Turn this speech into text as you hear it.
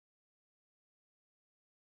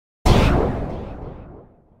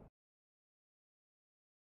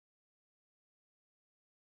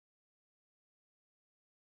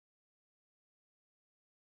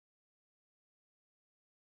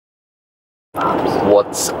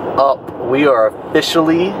What's up? We are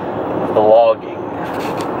officially vlogging.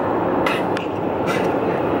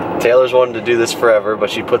 Taylor's wanted to do this forever, but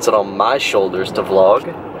she puts it on my shoulders to vlog.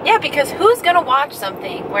 Yeah, because who's gonna watch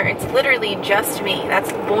something where it's literally just me?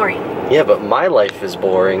 That's boring. Yeah, but my life is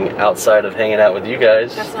boring outside of hanging out with you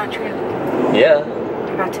guys. That's not true. Yeah.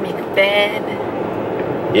 You're about to make a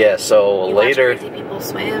bed. Yeah, so You later... watch crazy people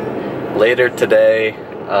swim. Later today,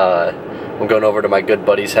 I'm going over to my good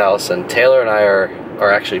buddy's house, and Taylor and I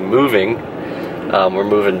are actually moving. We're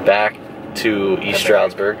moving back to East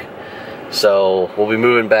Stroudsburg. So we'll be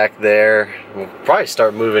moving back there. We'll probably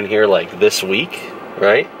start moving here like this week,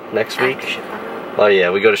 right? Next week? Oh yeah,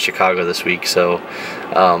 we go to Chicago this week. So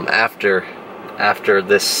after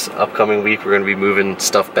this upcoming week, we're going to be moving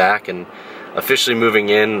stuff back and officially moving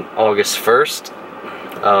in August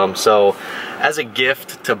 1st. So as a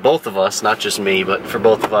gift to both of us, not just me, but for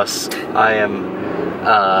both of us, I am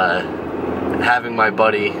having my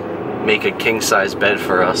buddy make a king-size bed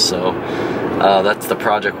for us. So that's the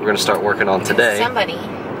project we're going to start working on today. Somebody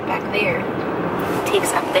back there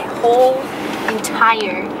takes up the whole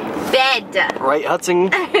entire bed. Right, Hudson?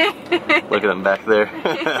 Look at him back there.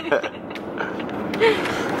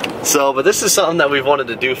 So, but this is something that we've wanted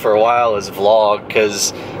to do for a while, is vlog,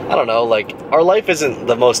 because, I don't know, like, our life isn't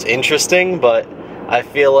the most interesting, but I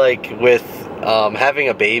feel like with having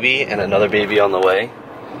a baby and another baby on the way,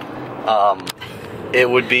 it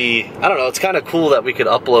would be, I don't know, it's kind of cool that we could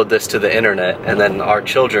upload this to the internet, and then our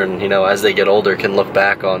children, you know, as they get older, can look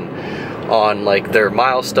back on like their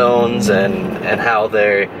milestones and how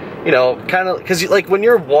they're, you know, kind of, because like when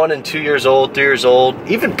you're 1 and 2 years old, 3 years old,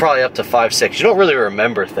 even probably up to 5, 6, you don't really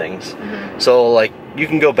remember things. So like you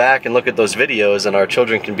can go back and look at those videos, and our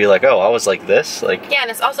children can be like, oh, I was like this, like. Yeah,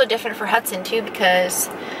 and it's also different for Hudson too, because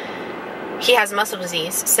he has muscle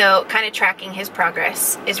disease, so kind of tracking his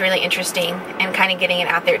progress is really interesting, and kind of getting it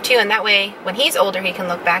out there too, and that way when he's older he can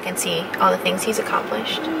look back and see all the things he's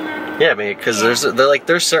accomplished. Yeah, I mean, because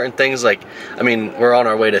there's certain things, like, I mean, we're on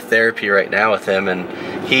our way to therapy right now with him, and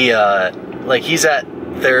he like, he's at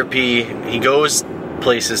therapy, he goes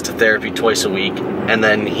places to therapy twice a week, and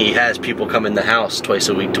then he has people come in the house twice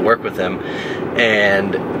a week to work with him,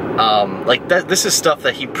 and like this is stuff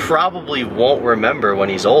that he probably won't remember when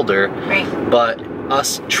he's older, right? But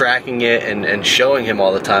us tracking it and showing him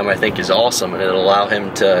all the time, I think, is awesome, and it'll allow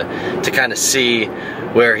him to kind of see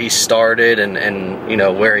where he started and you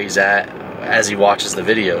know, where he's at as he watches the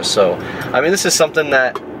videos. So I mean, this is something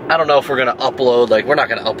that I don't know if we're gonna upload, like, we're not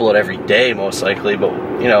gonna upload every day most likely, but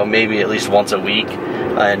you know, maybe at least once a week,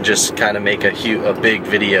 and just kind of make a big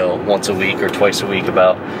video once a week or twice a week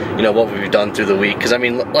about, you know, what we've done through the week. Because I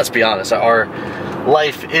mean, let's be honest, our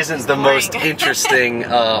life isn't the most interesting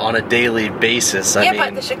on a daily basis. I mean,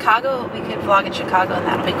 but the Chicago, we could vlog in Chicago, and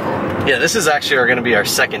that'll be cool. Yeah, this is actually going to be our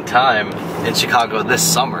second time in Chicago this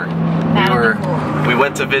summer. That'll be cool. We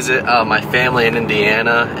went to visit my family in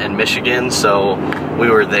Indiana and Michigan, so we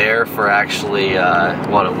were there for actually,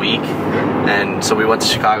 what, a week? And so we went to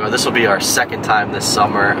Chicago. This will be our second time this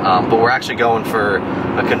summer, but we're actually going for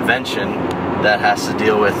a convention that has to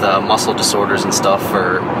deal with muscle disorders and stuff,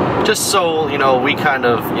 for just so, you know, we kind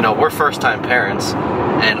of, you know, we're first-time parents,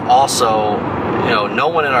 and also, you know, no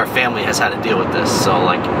one in our family has had to deal with this, so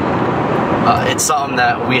like, it's something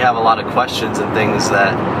that we have a lot of questions and things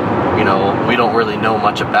that, you know, we don't really know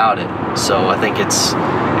much about it. So I think it's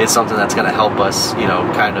something that's going to help us, you know,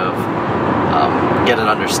 kind of get an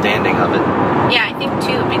understanding of it. Yeah, I think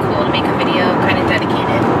too it would be cool to make a video kind of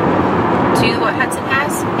dedicated to what Hudson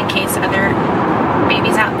has, in case other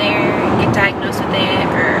babies out there get diagnosed with it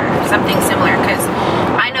or something similar. Because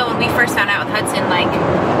I know when we first found out with Hudson, like,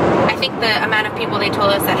 I think the amount of people they told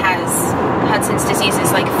us that has Hudson's disease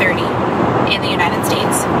is like 30 in the United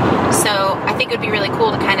States. So I think it would be really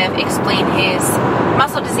cool to kind of explain his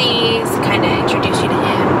muscle disease, kind of introduce you to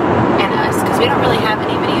him and us, because we don't really have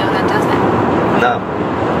any video that does that. No.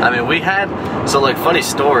 I mean, we had, so like, funny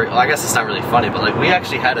story, well, I guess it's not really funny, but like, we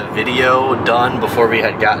actually had a video done before we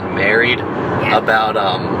had gotten married, yeah, about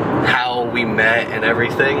how we met and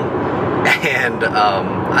everything. And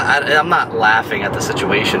I'm not laughing at the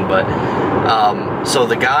situation, but so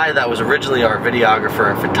the guy that was originally our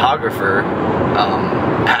videographer and photographer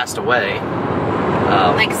passed away.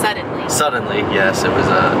 Like suddenly. Suddenly, yes. It was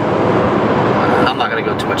I'm not going to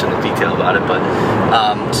go too much into detail about it,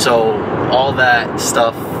 but so all that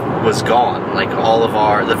stuff was gone. Like, all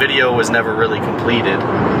of the video was never really completed.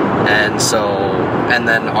 And so, and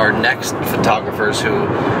then our next photographers, who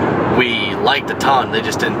we liked a ton, they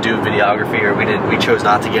just didn't do videography, or we chose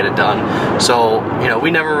not to get it done. So, you know,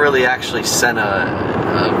 we never really actually sent a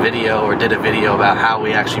a video or did a video about how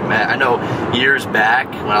we actually met. I know years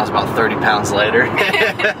back when I was about 30 pounds lighter,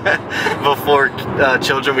 before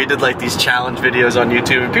children, we did like these challenge videos on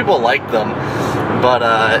YouTube, and people liked them. But,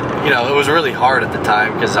 you know, it was really hard at the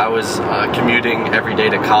time because I was commuting every day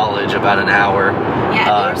to college, about an hour.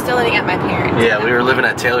 Yeah, we were still living at my parents'. Yeah, we were living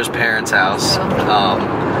at Taylor's parents' house.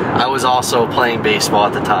 I was also playing baseball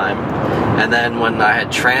at the time. And then when I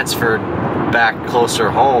had transferred back closer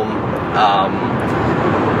home,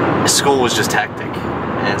 school was just hectic.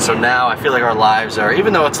 And so now I feel like our lives are,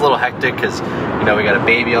 even though it's a little hectic because, you know, we got a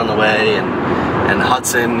baby on the way, and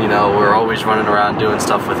Hudson, you know, we're always running around doing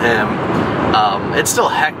stuff with him. It's still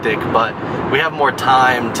hectic, but we have more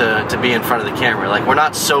time to be in front of the camera. Like, we're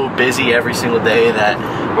not so busy every single day that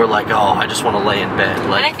we're like, oh, I just want to lay in bed.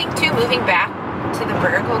 Like, and I think too, moving back to the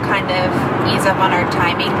Berg will kind of ease up on our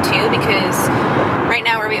timing too, because right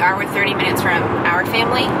now where we are, we're 30 minutes from our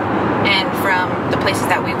family and from the places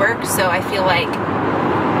that we work. So I feel like,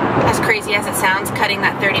 as crazy as it sounds, cutting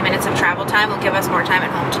that 30 minutes of travel time will give us more time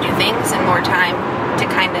at home to do things and more time to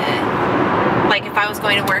kind of, like, if I was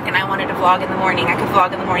going to work and I wanted to vlog in the morning, I could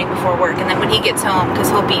vlog in the morning before work, and then when he gets home, because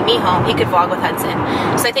he'll beat me home, he could vlog with Hudson.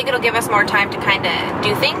 So I think it'll give us more time to kind of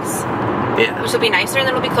do things. Yeah. Which will be nicer, and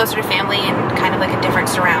then we'll be closer to family and kind of like a different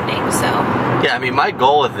surrounding, so. Yeah, I mean, my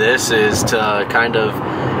goal with this is to kind of,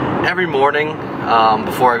 every morning,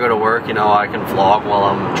 before I go to work, you know, I can vlog while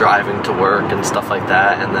I'm driving to work and stuff like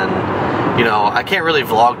that, and then, you know, I can't really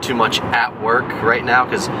vlog too much at work right now,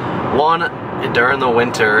 because one, during the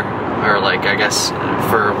winter, or like, I guess,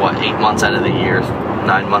 for what, 8 months out of the year,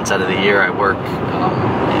 9 months out of the year, I work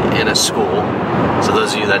in a school. So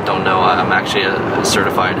those of you that don't know, I'm actually a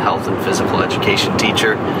certified health and physical education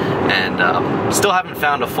teacher, and still haven't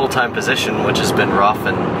found a full-time position, which has been rough,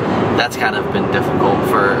 and that's kind of been difficult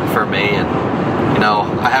for me. And, you know,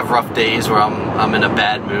 I have rough days where I'm in a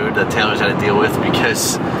bad mood that Taylor's had to deal with,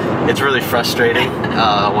 because it's really frustrating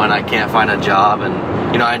when I can't find a job.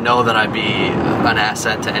 And, you know, I know that I'd be an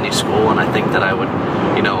asset to any school, and I think that I would,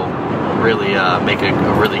 you know, really make a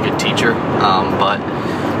really good teacher. But,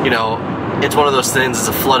 you know, it's one of those things, it's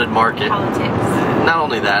a flooded market. Politics. Not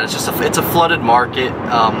only that, it's a flooded market.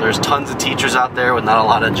 There's tons of teachers out there with not a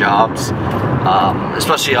lot of jobs,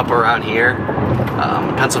 especially up around here.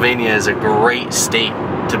 Pennsylvania is a great state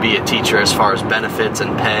to be a teacher as far as benefits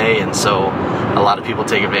and pay, and so a lot of people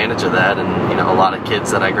take advantage of that. And, you know, a lot of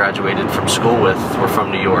kids that I graduated from school with were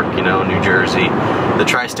from New York, you know, New Jersey. The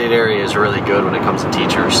tri-state area is really good when it comes to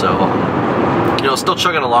teachers, so, you know, still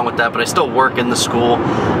chugging along with that. But I still work in the school,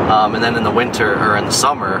 and then in the winter, or in the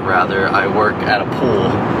summer rather, I work at a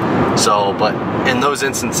pool. So, but in those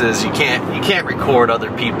instances, you can't record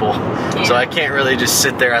other people. Yeah. So I can't really just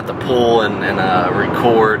sit there at the pool and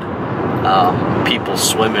record people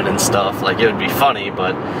swimming and stuff. Like, it would be funny,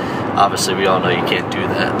 but obviously we all know you can't do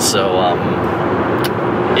that. So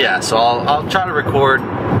yeah, so I'll try to record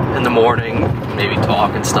in the morning, maybe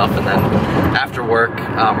talk and stuff, and then after work,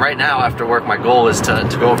 right now after work, my goal is to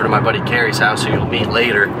go over to my buddy Carrie's house, who you'll meet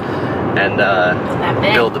later, and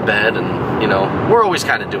build the bed. And, you know, we're always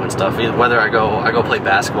kind of doing stuff. Whether I go play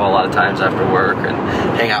basketball a lot of times after work, and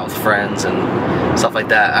hang out with friends and stuff like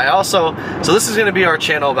that. I also, so this is going to be our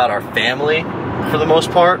channel about our family for the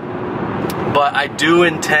most part, but I do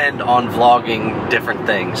intend on vlogging different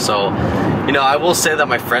things. So, you know, I will say that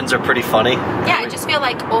my friends are pretty funny. Yeah, I just feel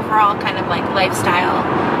like overall kind of like lifestyle,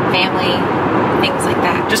 family, things like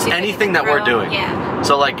that. Just anything that we're doing. Yeah.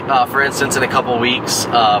 So, like, for instance, in a couple weeks,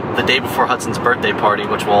 the day before Hudson's birthday party,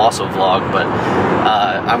 which we'll also vlog, but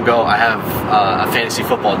I have a fantasy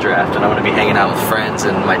football draft, and I'm going to be hanging out with friends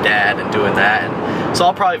and my dad and doing that. And so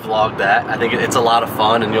I'll probably vlog that. I think it's a lot of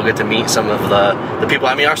fun, and you'll get to meet some of the people.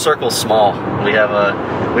 I mean, our circle's small. We have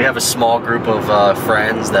a small group of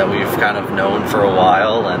friends that we've kind of known for a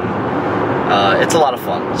while, and it's a lot of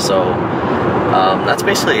fun. So that's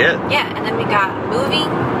basically it. Yeah, and then we got moving.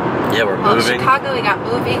 Yeah, we're moving. Chicago, we got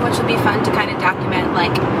moving, which will be fun to kind of document,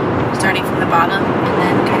 like, starting from the bottom and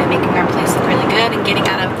then kind of making our place look really good and getting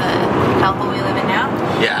out of the hellhole we live in now.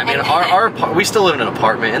 Yeah, I mean, we still live in an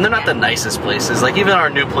apartment, and they're not the nicest places. Like, even our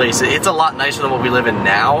new place, it's a lot nicer than what we live in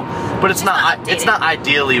now, but it's not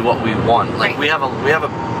ideally what we want. Like, we have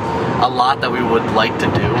a lot that we would like to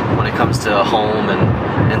do when it comes to home and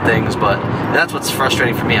things, but that's what's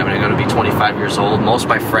frustrating for me. I mean, I'm going to be 25 years old. Most of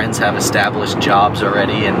my friends have established jobs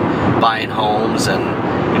already and buying homes, and,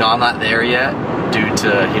 you know, I'm not there yet due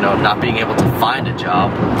to, you know, not being able to find a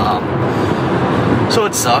job. So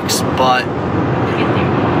it sucks, but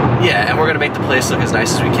yeah, and we're going to make the place look as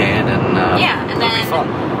nice as we can, and yeah, and it'll be fun.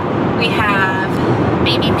 We have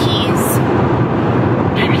baby P's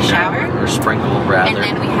baby shower. or sprinkle rather. And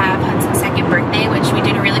then we have Hudson's second birthday, which we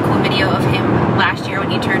did a really cool video of him last year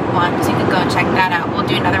when he turned 1, so you can go and check that out. We'll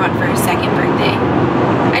do another one for his second birthday.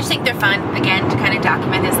 I just think they're fun, again, to kind of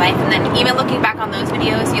document his life. And then even looking back on those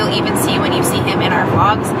videos, you'll even see when you see him in our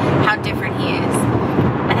vlogs how different he is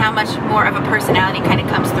and how much more of a personality kind of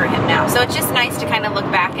comes through him now. So it's just nice to kind of look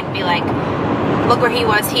back and be like, look where he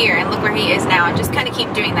was here and look where he is now, and just kind of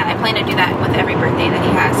keep doing that. I plan to do that with every birthday that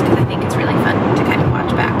he has because I think it's really fun to kind of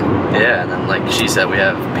watch back. Yeah, and then like she said, we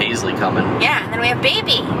have Paisley coming. Yeah, and then we have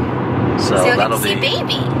Baby. So that'll be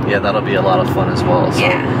Baby. Yeah, that'll be a lot of fun as well. So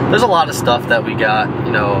yeah. There's a lot of stuff that we got,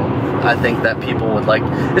 you know, I think that people would like,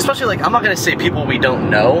 especially like, I'm not going to say people we don't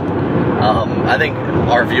know. I think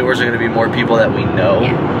our viewers are going to be more people that we know.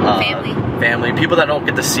 Yeah. Family, people that don't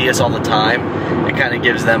get to see us all the time. It kind of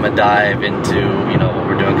gives them a dive into, you know, what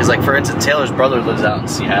we're doing. Because like, for instance, Taylor's brother lives out in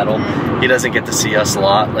Seattle. He doesn't get to see us a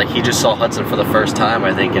lot. Like, he just saw Hudson for the first time,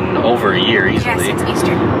 I think, in over a year easily. Yeah, since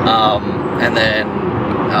Easter. And then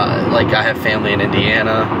like I have family in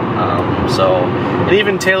Indiana, and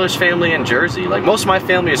even Taylor's family in Jersey. Like, most of my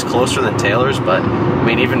family is closer than Taylor's, but I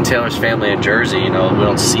mean, even Taylor's family in Jersey, you know, we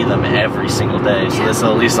don't see them every single day. So this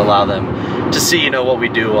will at least allow them to see, you know, what we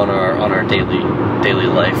do on our daily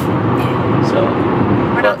life. Yeah. So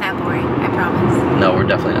we're not that boring, I promise. No, we're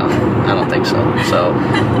definitely not. I don't think so. So,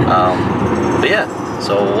 but yeah,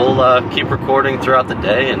 so we'll keep recording throughout the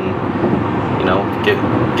day and, you know, get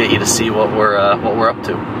you to see what we're up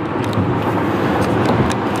to.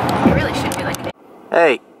 It really should be like.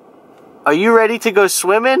 Hey, are you ready to go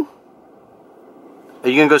swimming? Are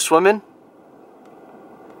you gonna go swimming?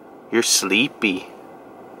 You're sleepy,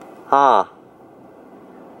 huh?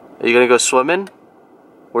 Are you gonna go swimming?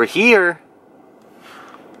 We're here.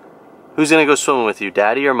 Who's gonna go swimming with you,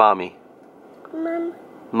 Daddy or Mommy? Mom.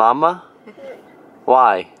 Mama?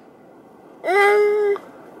 Why?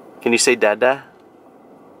 Can you say Dada?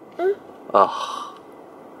 Oh.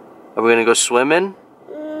 Are we gonna go swimming?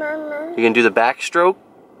 Mama. You gonna do the backstroke?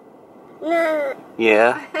 No.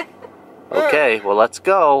 Yeah. Okay, well, let's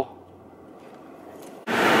go.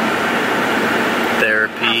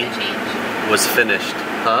 Therapy was finished.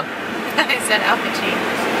 Huh? I said outfit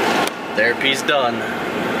change. Therapy's done.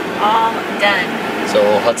 All done.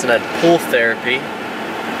 So Hudson had pool therapy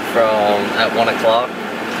from at 1 o'clock.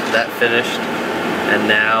 That finished. And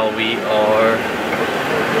now we are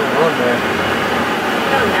on there.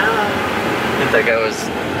 Oh no. I think that guy was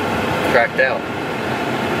cracked out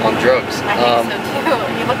on drugs. I think so too.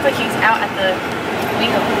 He looked like he's out at the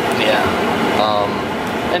wheel. Yeah.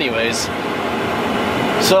 Anyways,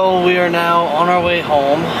 so we are now on our way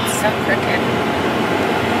home. It's so crooked.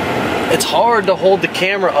 It's hard to hold the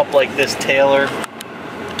camera up like this, Taylor.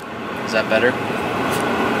 Is that better?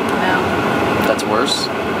 No. That's worse?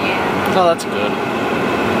 Yeah. No, that's good.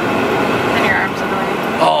 Then your arms in the way.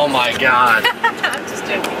 Oh my god. I'm just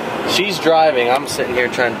joking. She's driving, I'm sitting here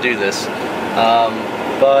trying to do this.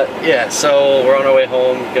 But yeah, so we're on our way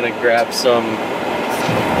home, gonna grab some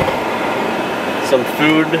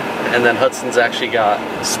food, and then Hudson's actually got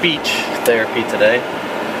speech therapy today.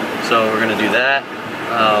 So we're gonna do that.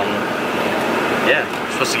 Yeah,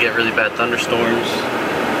 we're supposed to get really bad thunderstorms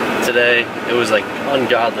today. It was like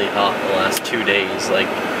ungodly hot the last 2 days. Like,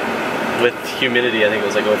 with humidity, I think it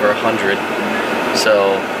was like over 100.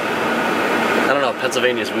 So I don't know,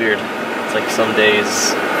 Pennsylvania's weird. It's like some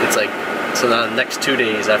days, it's like, so now the next 2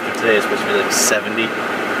 days after today is supposed to be like 70.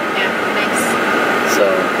 Yeah, nice. So,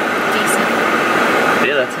 Decent.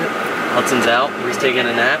 yeah, that's it. Hudson's out, he's taking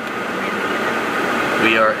a nap.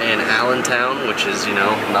 We are in Allentown, which is, you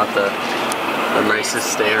know, not the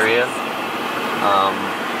nicest area.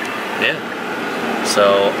 Yeah.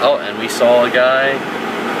 So, oh, and we saw a guy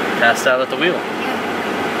passed out at the wheel.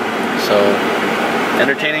 So,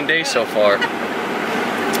 entertaining day so far.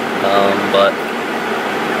 But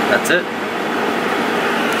that's it.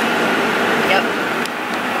 Yep.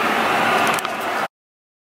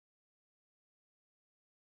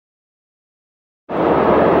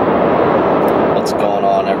 What's going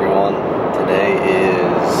on, everyone? Today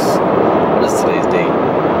is, what is today's date?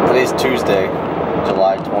 Today's Tuesday,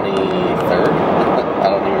 July 23rd. I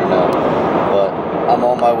don't even know. But I'm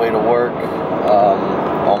on my way to work,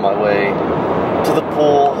 on my way to the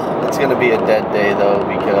pool. It's gonna be a dead day though,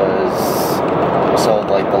 because so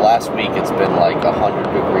like the last week it's been like 100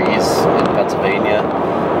 degrees in Pennsylvania,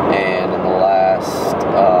 and in the last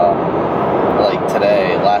like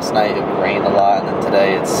today, last night it rained a lot, and then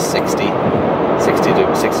today it's 60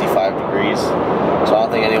 to 65 degrees. So I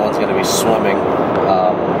don't think anyone's gonna be swimming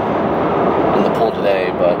in the pool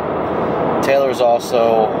today. But Taylor's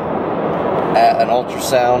also at an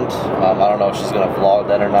ultrasound. I don't know if she's gonna vlog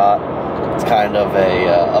that or not. it's kind of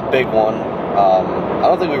a big one. I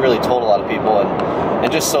don't think we really told a lot of people,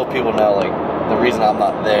 and just so people know, like, the reason I'm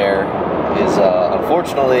not there is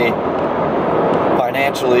unfortunately,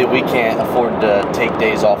 financially, we can't afford to take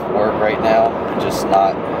days off work right now.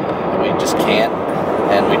 We just can't.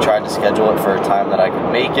 And we tried to schedule it for a time that I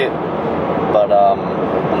could make it, but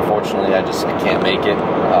unfortunately, I can't make it.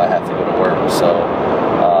 I have to go to work, so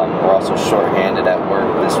we're also short-handed at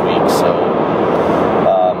work this week, so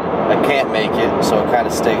I can't make it, so it kind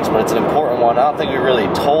of stinks, but it's an important one. I don't think we really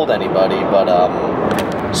told anybody, but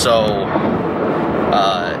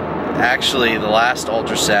actually the last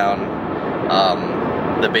ultrasound,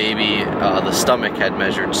 the baby, the stomach had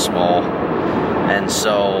measured small, and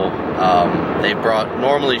so they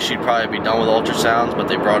normally she'd probably be done with ultrasounds, but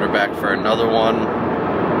they brought her back for another one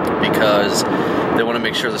because they want to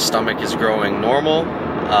make sure the stomach is growing normal.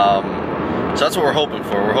 So that's what we're hoping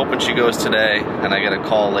for. We're hoping she goes today, and I get a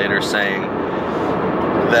call later saying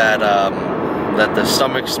that that the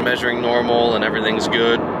stomach's measuring normal and everything's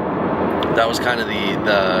good. That was kind of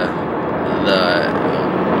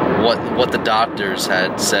what the doctors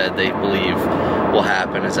had said they believe will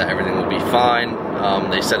happen, is that everything will be fine.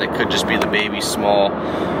 They said it could just be the baby small,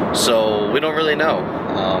 so we don't really know.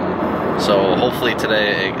 So hopefully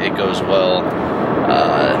today it goes well.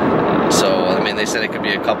 So I mean, they said it could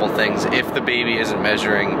be a couple things. If the baby isn't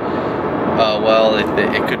measuring well,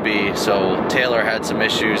 it could be. So Taylor had some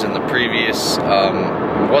issues in the previous.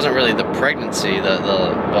 It wasn't really the pregnancy,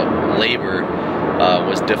 but labor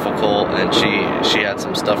was difficult, and she had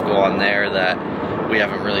some stuff go on there that we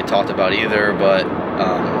haven't really talked about either. But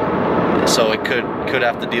so it could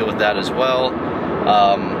have to deal with that as well.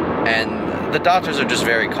 And the doctors are just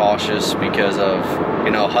very cautious because of,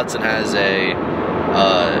 you know, Hudson has a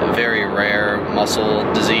very rare muscle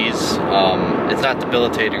disease. It's not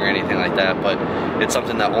debilitating or anything like that, but it's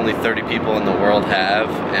something that only 30 people in the world have,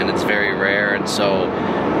 and it's very rare. And so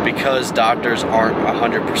because doctors aren't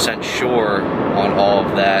 100% sure on all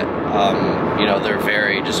of that, you know, they're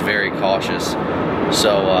very cautious.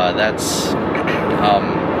 So that's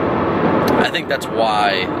I think that's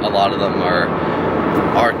why a lot of them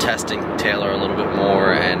are testing Taylor a little bit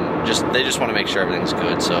more, and they just want to make sure everything's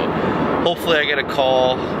good. So hopefully I get a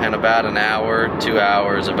call in about an hour, 2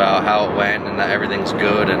 hours about how it went and that everything's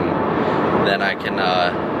good, and then I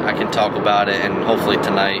can talk about it, and hopefully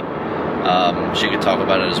tonight she could talk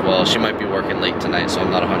about it as well. She might be working late tonight, so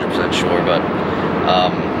I'm not 100% sure, but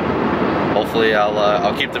hopefully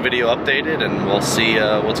I'll keep the video updated and we'll see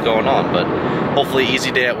what's going on. But hopefully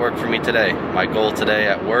easy day at work for me today. My goal today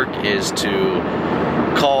at work is to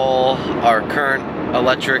call our current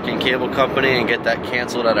electric and cable company and get that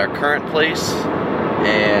canceled at our current place,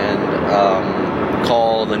 and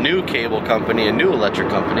call the new cable company, a new electric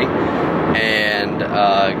company, and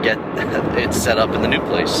get it set up in the new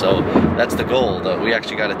place. So that's the goal. We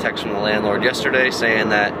actually got a text from the landlord yesterday saying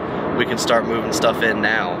that we can start moving stuff in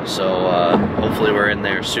now. So hopefully we're in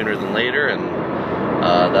there sooner than later, and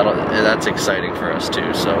that's exciting for us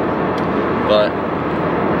too. So, but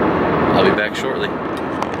I'll be back shortly.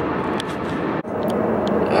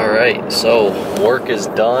 Alright, so work is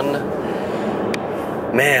done.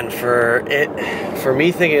 Man, for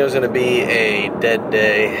me thinking it was going to be a dead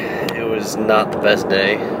day, it was not the best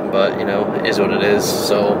day, but you know, it is what it is.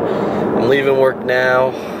 So I'm leaving work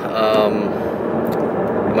now.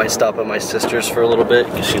 I might stop at my sister's for a little bit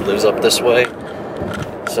because she lives up this way.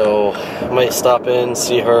 So I might stop in,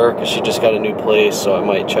 see her, because she just got a new place, so I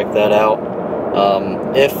might check that out.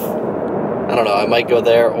 I don't know, I might go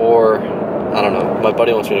there, or I don't know, my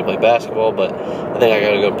buddy wants me to play basketball, but I think I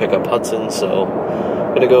gotta go pick up Hudson, so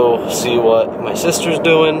I'm gonna go see what my sister's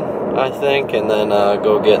doing, I think, and then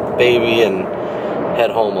go get the baby and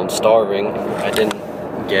head home. I'm starving. I didn't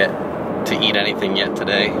get to eat anything yet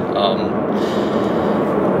today.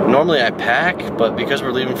 Normally I pack, but because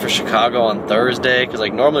we're leaving for Chicago on Thursday, because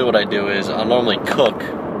like normally what I do is I'll normally cook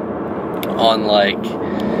on like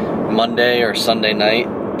Monday or Sunday night,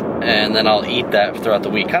 and then I'll eat that throughout the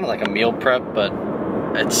week, kind of like a meal prep, but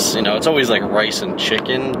it's, you know, it's always like rice and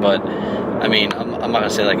chicken, but I mean, I'm not gonna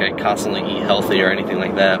say like I constantly eat healthy or anything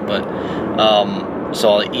like that, but so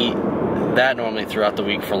I'll eat that normally throughout the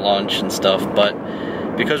week for lunch and stuff, but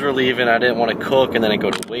because we're leaving, I didn't want to cook and then it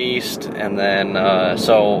go to waste, and then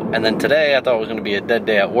and then today I thought it was gonna be a dead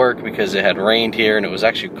day at work because it had rained here and it was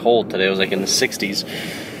actually cold today. It was like in the 60s,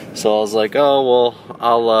 so I was like, oh well,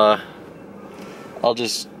 I'll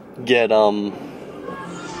just get I'll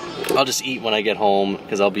just eat when I get home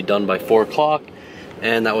because I'll be done by 4 o'clock,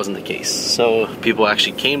 and that wasn't the case. So people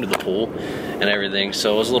actually came to the pool and everything,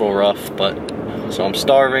 so it was a little rough, but so I'm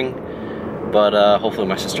starving, but hopefully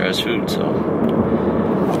my sister has food,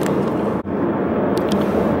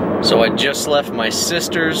 So I just left my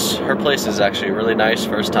sister's. Her place is actually really nice.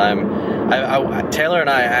 First time. Taylor and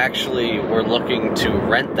I actually were looking to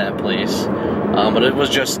rent that place, but it was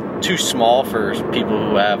just too small for people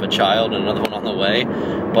who have a child and another one on the way.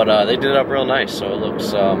 But they did it up real nice, so it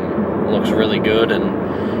looks really good.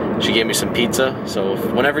 And she gave me some pizza. So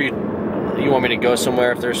whenever you want me to go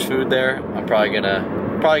somewhere, if there's food there, I'm probably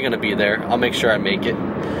gonna be there. I'll make sure I make it.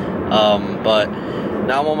 But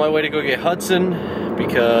now I'm on my way to go get Hudson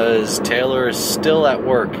because Taylor is still at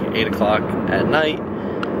work, 8 o'clock at night.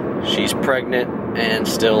 She's pregnant and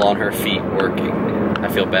still on her feet working. I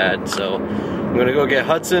feel bad, so I'm gonna go get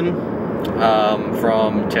Hudson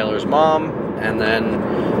from Taylor's mom, and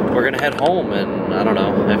then we're gonna head home. And I don't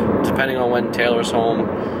know, depending on when Taylor's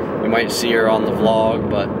home, we might see her on the vlog.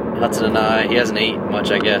 But Hudson and he hasn't ate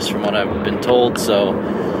much, I guess, from what I've been told, so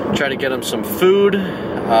try to get him some food.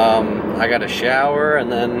 I got a shower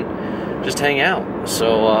and then just hang out.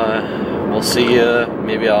 So we'll see.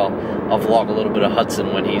 Maybe I'll vlog a little bit of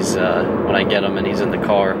Hudson when when I get him and he's in the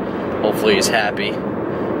car. Hopefully he's happy.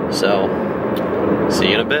 So see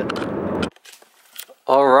you in a bit.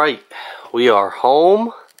 All right, we are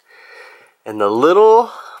home, and the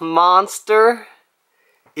little monster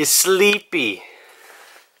is sleepy.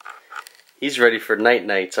 He's ready for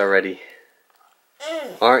nights already,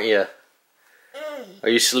 aren't you? Are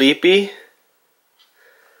you sleepy?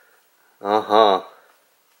 Uh-huh.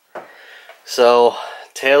 So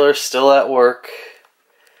Taylor's still at work,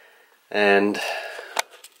 and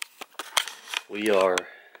we are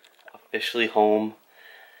officially home.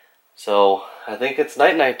 So I think it's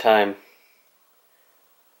night time.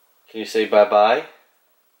 Can you say bye-bye?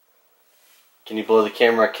 Can you blow the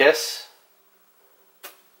camera a kiss?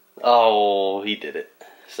 Oh, he did it.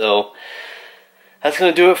 So that's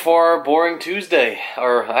gonna do it for our boring Tuesday.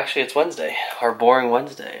 Or actually it's Wednesday. Our boring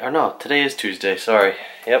Wednesday. Or no, today is Tuesday, sorry.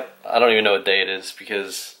 Yep, I don't even know what day it is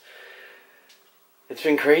because it's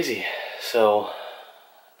been crazy. So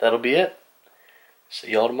that'll be it.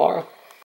 See y'all tomorrow.